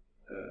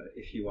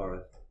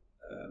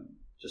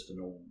just a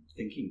normal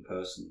thinking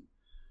person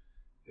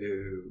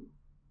who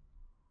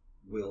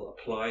will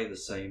apply the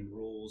same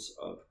rules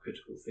of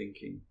critical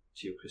thinking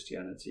to your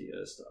Christianity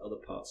as to other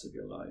parts of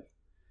your life,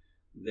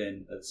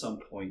 then at some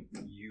point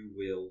you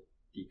will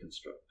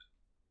deconstruct.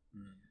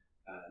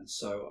 And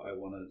so I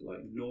want to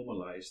like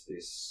normalize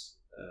this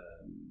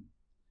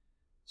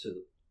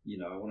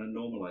I want to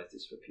normalize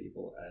this for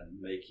people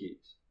and make it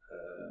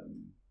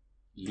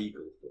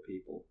legal for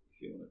people,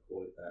 if you want to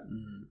call it that,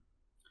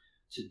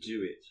 to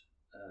do it.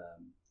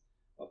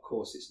 Of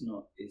course, it's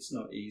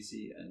not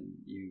easy, and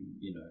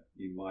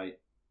you might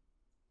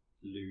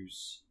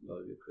lose a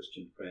lot of your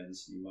Christian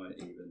friends. You might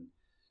even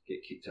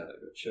get kicked out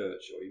of your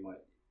church, or you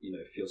might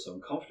feel so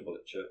uncomfortable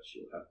at church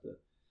you'll have to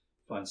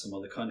find some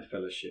other kind of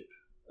fellowship.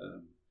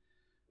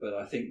 But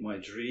I think my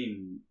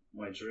dream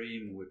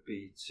would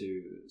be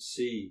to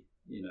see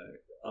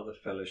other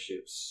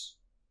fellowships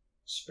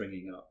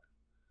springing up,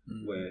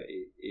 where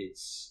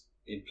it's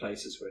in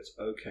places where it's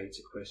okay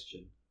to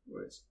question,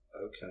 where it's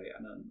okay.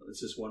 And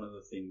this is one of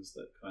the things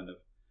that kind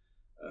of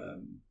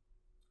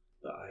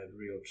that I had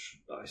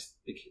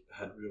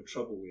real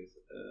trouble with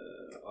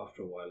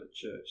after a while at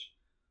church.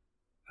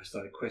 I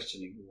started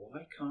questioning,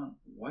 why can't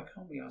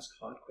we ask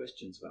hard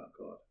questions about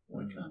God?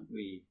 Why can't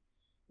we?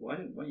 Why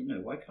can't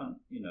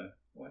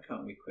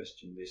we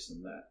question this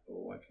and that?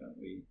 Or why can't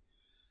we?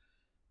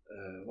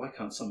 Why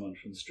can't someone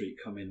from the street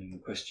come in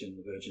and question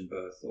the virgin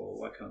birth? Or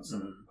why can't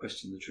someone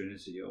question the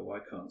Trinity? Or why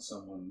can't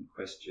someone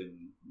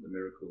question the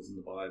miracles in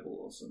the Bible?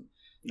 Or some,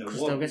 because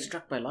they'll get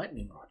struck by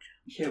lightning, Rodger.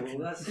 Yeah, well,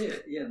 that's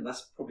it. Yeah, and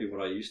that's probably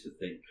what I used to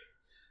think.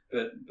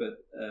 But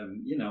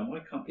why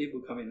can't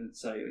people come in and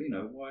say,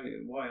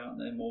 why aren't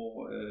there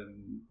more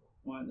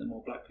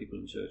black people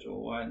in church,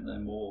 or why aren't there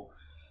more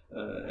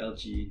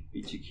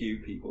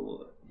LGBTQ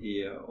people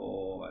here,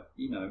 or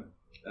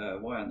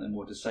why aren't there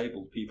more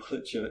disabled people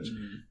at church?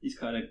 These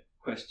kind of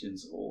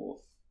questions,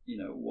 or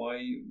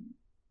why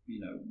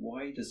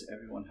does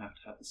everyone have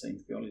to have the same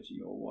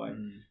theology, or why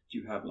do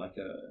you have like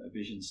a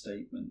vision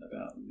statement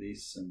about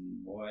this,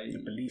 and why a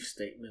belief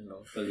statement,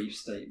 and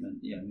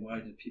why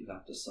do people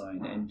have to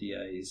sign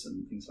NDAs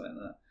and things like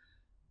that?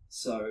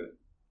 So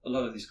a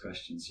lot of these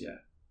questions,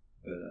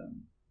 but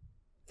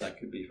that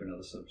could be for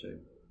another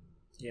subject.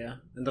 Yeah,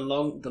 and the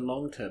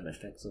long-term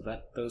effects of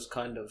that, those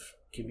kind of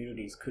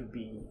communities could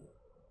be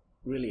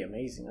really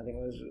amazing. I think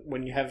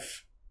when you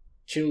have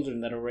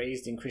children that are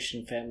raised in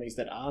Christian families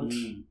that aren't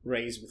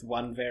raised with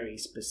one very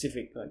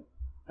specific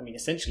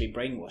essentially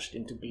brainwashed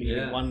into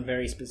believing one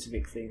very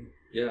specific thing.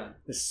 Yeah.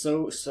 There's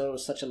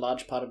such a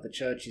large part of the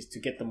church is to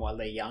get them while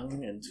they're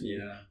young and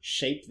to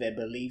shape their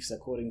beliefs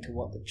according to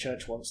what the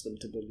church wants them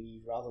to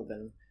believe, rather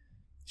than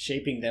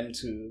shaping them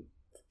to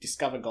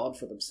discover God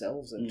for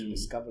themselves and to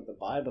discover the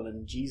Bible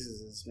and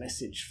Jesus'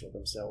 message for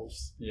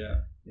themselves.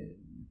 Yeah.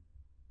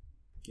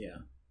 Yeah.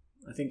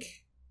 I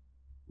think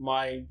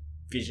my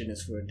vision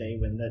is for a day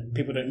when that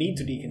people don't need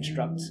to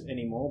deconstruct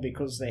anymore,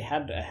 because they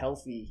had a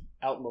healthy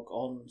outlook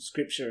on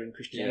Scripture and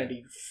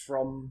Christianity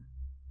from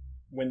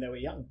when they were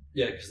young.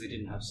 Yeah, because they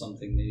didn't have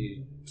something they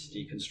needed to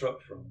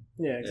deconstruct from.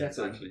 Yeah,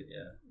 exactly.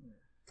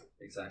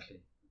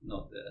 Exactly.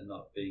 Not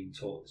being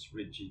taught this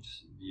rigid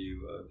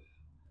view of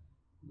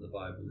the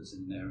Bible is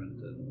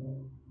inerrant,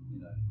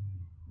 and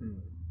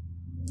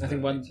I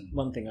think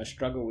one thing I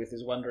struggle with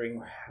is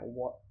wondering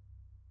what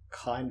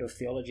kind of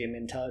theology and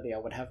mentality I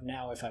would have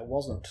now if I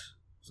wasn't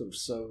sort of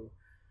so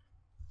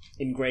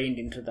ingrained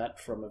into that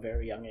from a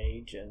very young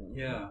age. And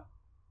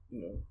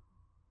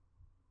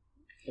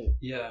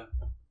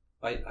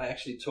I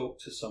actually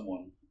talked to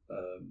someone,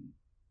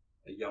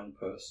 a young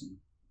person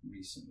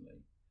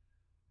recently,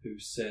 who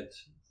said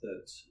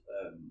that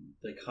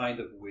they kind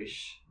of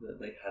wish that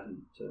they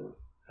hadn't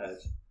had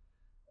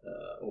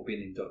or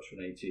been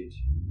indoctrinated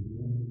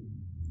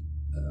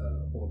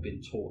or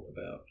been taught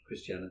about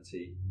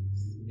Christianity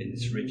in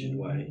this rigid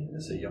way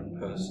as a young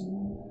person,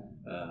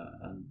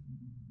 and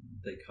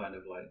they kind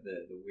of like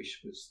the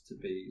wish was to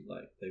be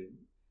like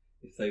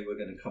if they were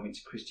going to come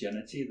into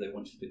Christianity, they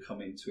wanted to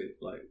come into it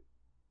like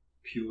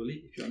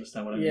purely, if you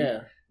understand what I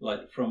mean,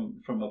 like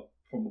from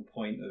a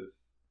point of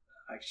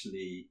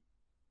actually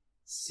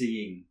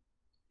seeing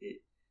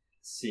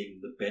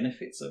the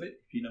benefits of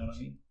it, if you know what I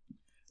mean,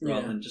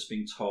 rather than just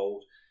being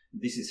told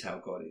this is how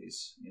God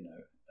is,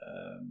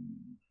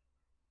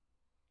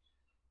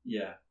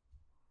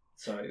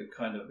 so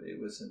it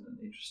was an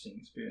interesting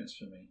experience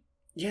for me.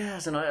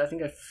 Yes, and I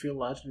think I feel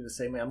largely the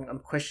same way. I'm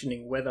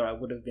questioning whether I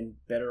would have been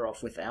better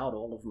off without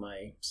all of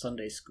my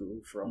Sunday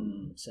school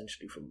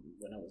essentially from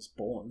when I was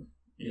born.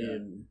 Yeah.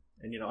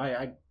 And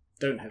I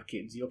don't have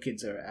kids. Your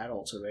kids are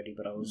adults already,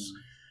 but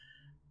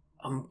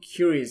I'm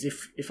curious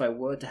if I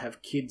were to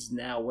have kids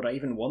now, would I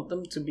even want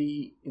them to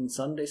be in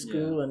Sunday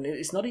school? Yeah. And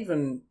it's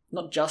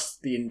not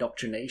just the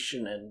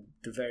indoctrination and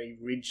the very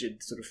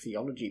rigid sort of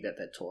theology that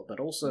they're taught, but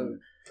also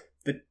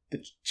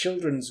the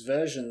children's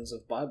versions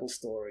of Bible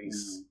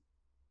stories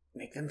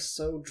make them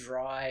so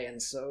dry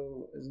and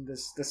so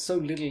there's so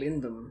little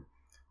in them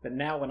that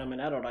now when I'm an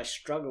adult I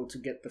struggle to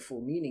get the full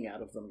meaning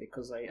out of them,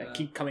 because I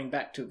keep coming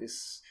back to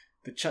this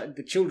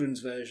the children's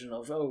version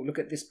of, oh, look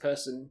at this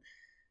person,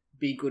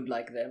 be good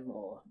like them,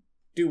 or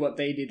do what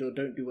they did, or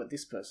don't do what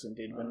this person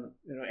did, when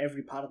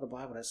every part of the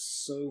Bible has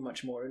so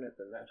much more in it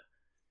than that.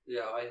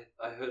 Yeah,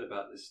 I heard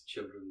about this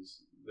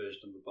children's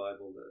version of the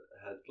Bible that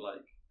had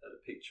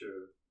a picture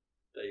of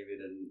David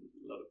and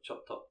a lot of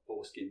chopped up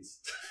foreskins.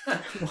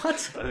 What?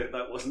 So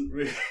that wasn't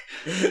really...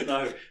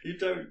 No, you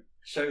don't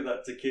show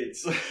that to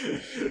kids.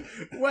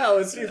 Well,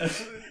 it's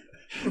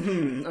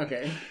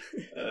okay.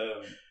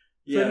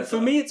 For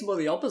me, it's more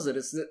the opposite.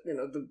 It's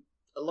that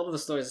a lot of the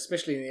stories,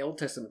 especially in the Old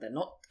Testament, they're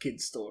not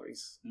kids'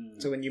 stories.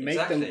 So when you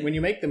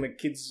make them a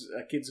kids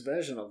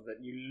version of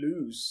that, you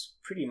lose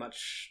pretty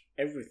much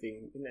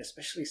everything.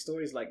 Especially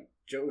stories like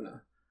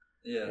Jonah.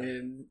 Yeah.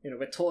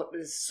 We're taught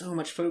there's so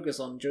much focus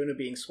on Jonah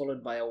being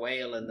swallowed by a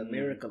whale and the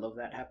miracle of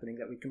that happening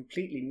that we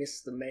completely miss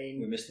the main.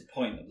 We miss the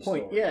point of the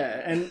story.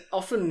 Yeah, and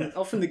often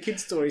the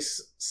kids'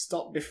 stories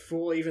stop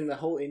before even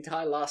the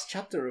entire last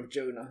chapter of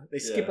Jonah. They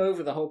skip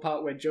over the whole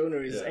part where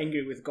Jonah is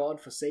angry with God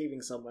for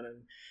saving someone,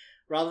 and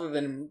rather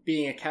than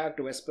being a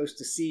character we're supposed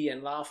to see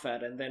and laugh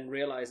at and then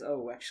realize,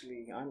 oh,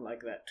 actually, I'm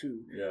like that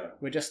too. Yeah.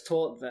 We're just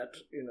taught that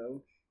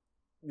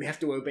we have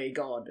to obey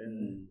God,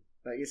 and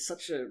it's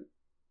such a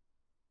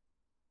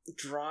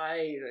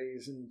dry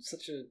and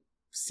such a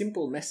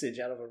simple message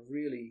out of a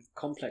really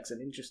complex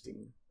and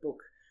interesting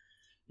book.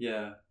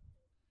 Yeah.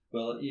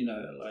 Well,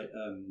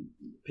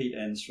 Pete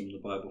Enns from the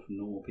Bible for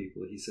Normal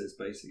People, he says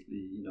basically,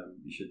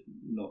 you should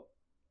not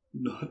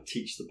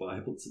teach the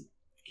Bible to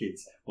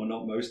kids, or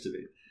not most of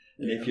it.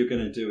 And if you're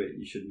going to do it,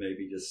 you should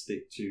maybe just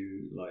stick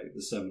to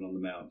the Sermon on the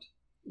Mount.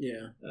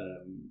 Yeah.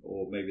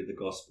 Or maybe the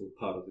gospel,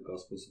 part of the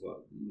Gospels,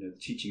 the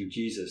teaching of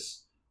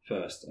Jesus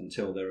first,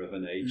 until they're of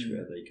an age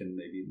where they can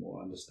maybe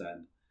more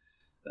understand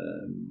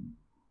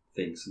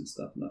things and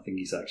stuff. And I think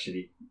he's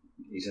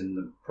in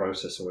the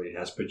process, or he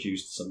has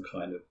produced some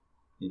kind of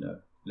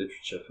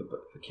literature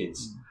for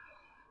kids.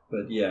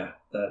 But yeah,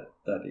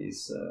 that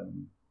is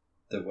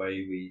the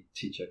way we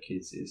teach our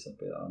kids is a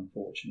bit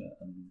unfortunate,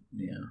 and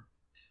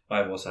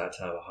I've also had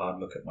to have a hard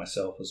look at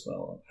myself as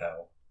well, of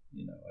how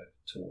I've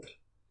taught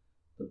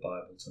the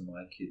Bible to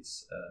my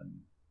kids.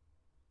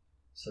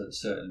 So it's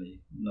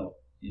certainly not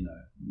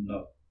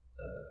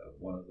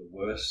one of the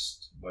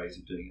worst ways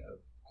of doing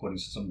it, according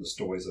to some of the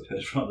stories I've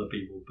heard from other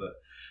people,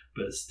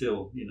 but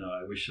still,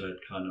 I wish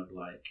I'd kind of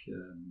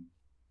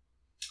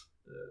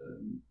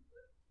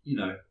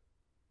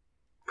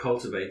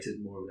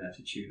cultivated more of an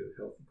attitude of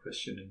healthy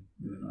questioning,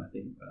 and I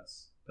think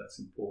that's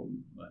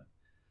important. Like,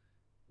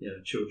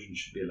 children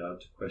should be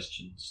allowed to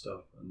question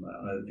stuff, and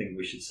I think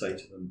we should say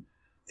to them,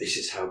 "This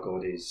is how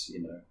God is,"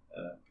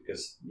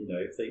 because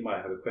if they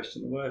might have a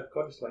question, well, if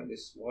God is like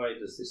this, why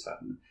does this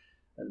happen?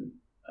 And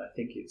I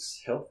think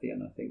it's healthy,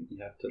 and I think you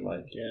have to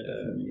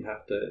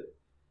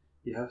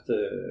you have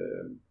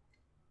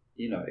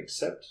to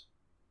accept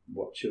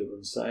what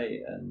children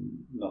say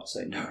and not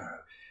say no,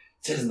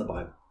 it says in the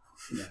Bible.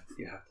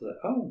 You have to,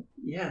 oh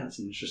yeah, that's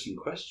an interesting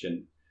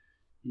question.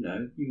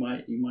 You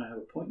might have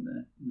a point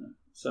there.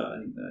 So I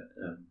think that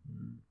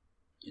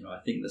I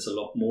think there's a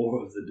lot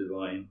more of the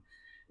divine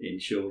in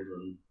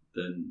children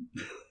than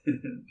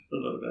a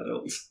lot of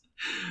adults.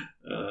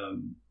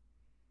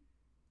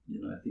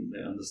 I think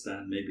they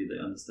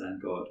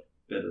understand God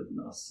better than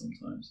us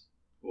sometimes,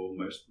 or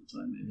most of the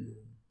time maybe,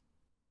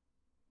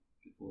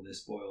 before they're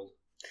spoiled.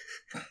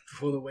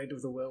 Before the weight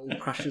of the world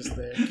crushes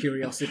their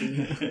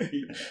curiosity,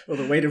 or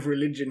the weight of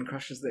religion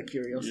crushes their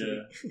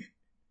curiosity. Yeah.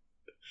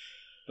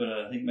 But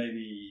I think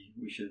maybe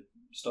we should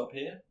stop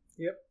here.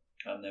 Yep.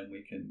 And then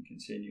we can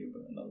continue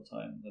another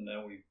time. And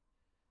now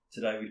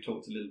today we've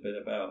talked a little bit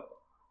about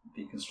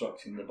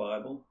deconstructing the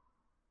Bible,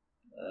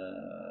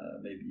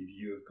 maybe a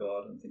view of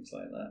God and things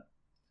like that.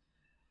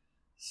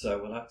 So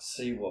we'll have to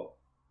see what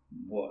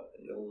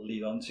it'll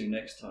lead on to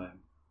next time.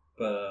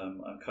 But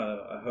I'm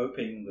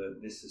hoping that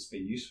this has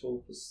been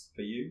useful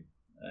for you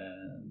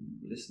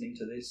listening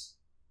to this.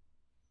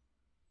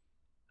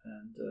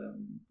 And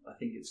I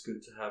think it's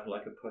good to have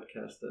like a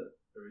podcast that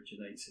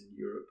originates in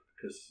Europe,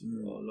 because a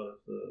lot of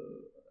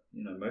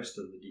most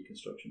of the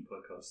deconstruction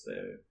podcasts,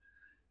 they're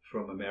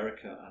from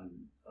America, and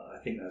I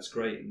think that's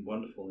great and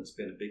wonderful, and it's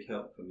been a big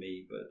help for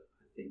me. But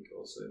I think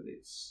also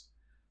it's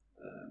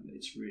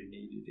really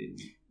needed in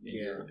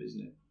Europe,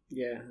 isn't it?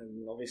 Yeah,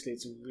 and obviously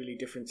it's a really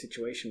different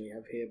situation we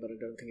have here, but I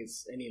don't think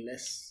it's any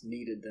less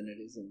needed than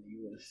it is in the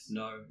US.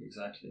 No,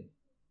 exactly.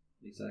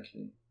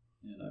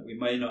 We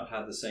may not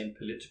have the same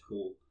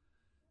political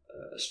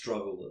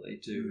struggle that they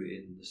do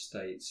in the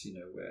States,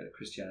 where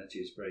Christianity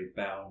is very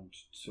bound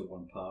to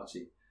one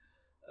party.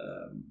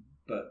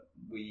 But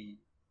we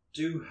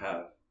do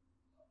have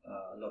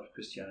a lot of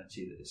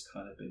Christianity that has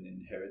kind of been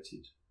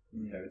inherited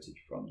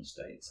from the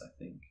States, I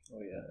think.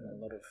 Oh yeah, a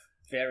lot of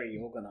very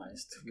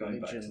organized going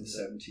back to the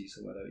 70s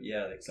or whatever.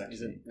 Yeah, exactly.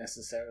 Isn't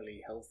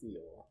necessarily healthy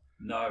or...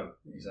 No,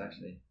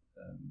 exactly.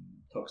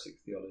 Toxic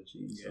theology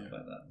and stuff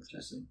like that, which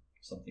is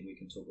something we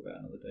can talk about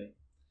another day.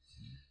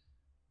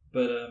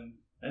 But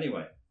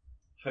anyway,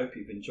 hope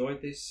you've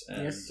enjoyed this,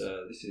 and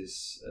this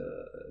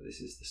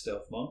is the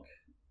Stealth Monk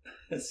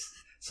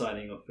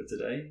signing off for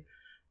today.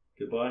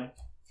 Goodbye.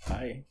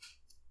 Bye.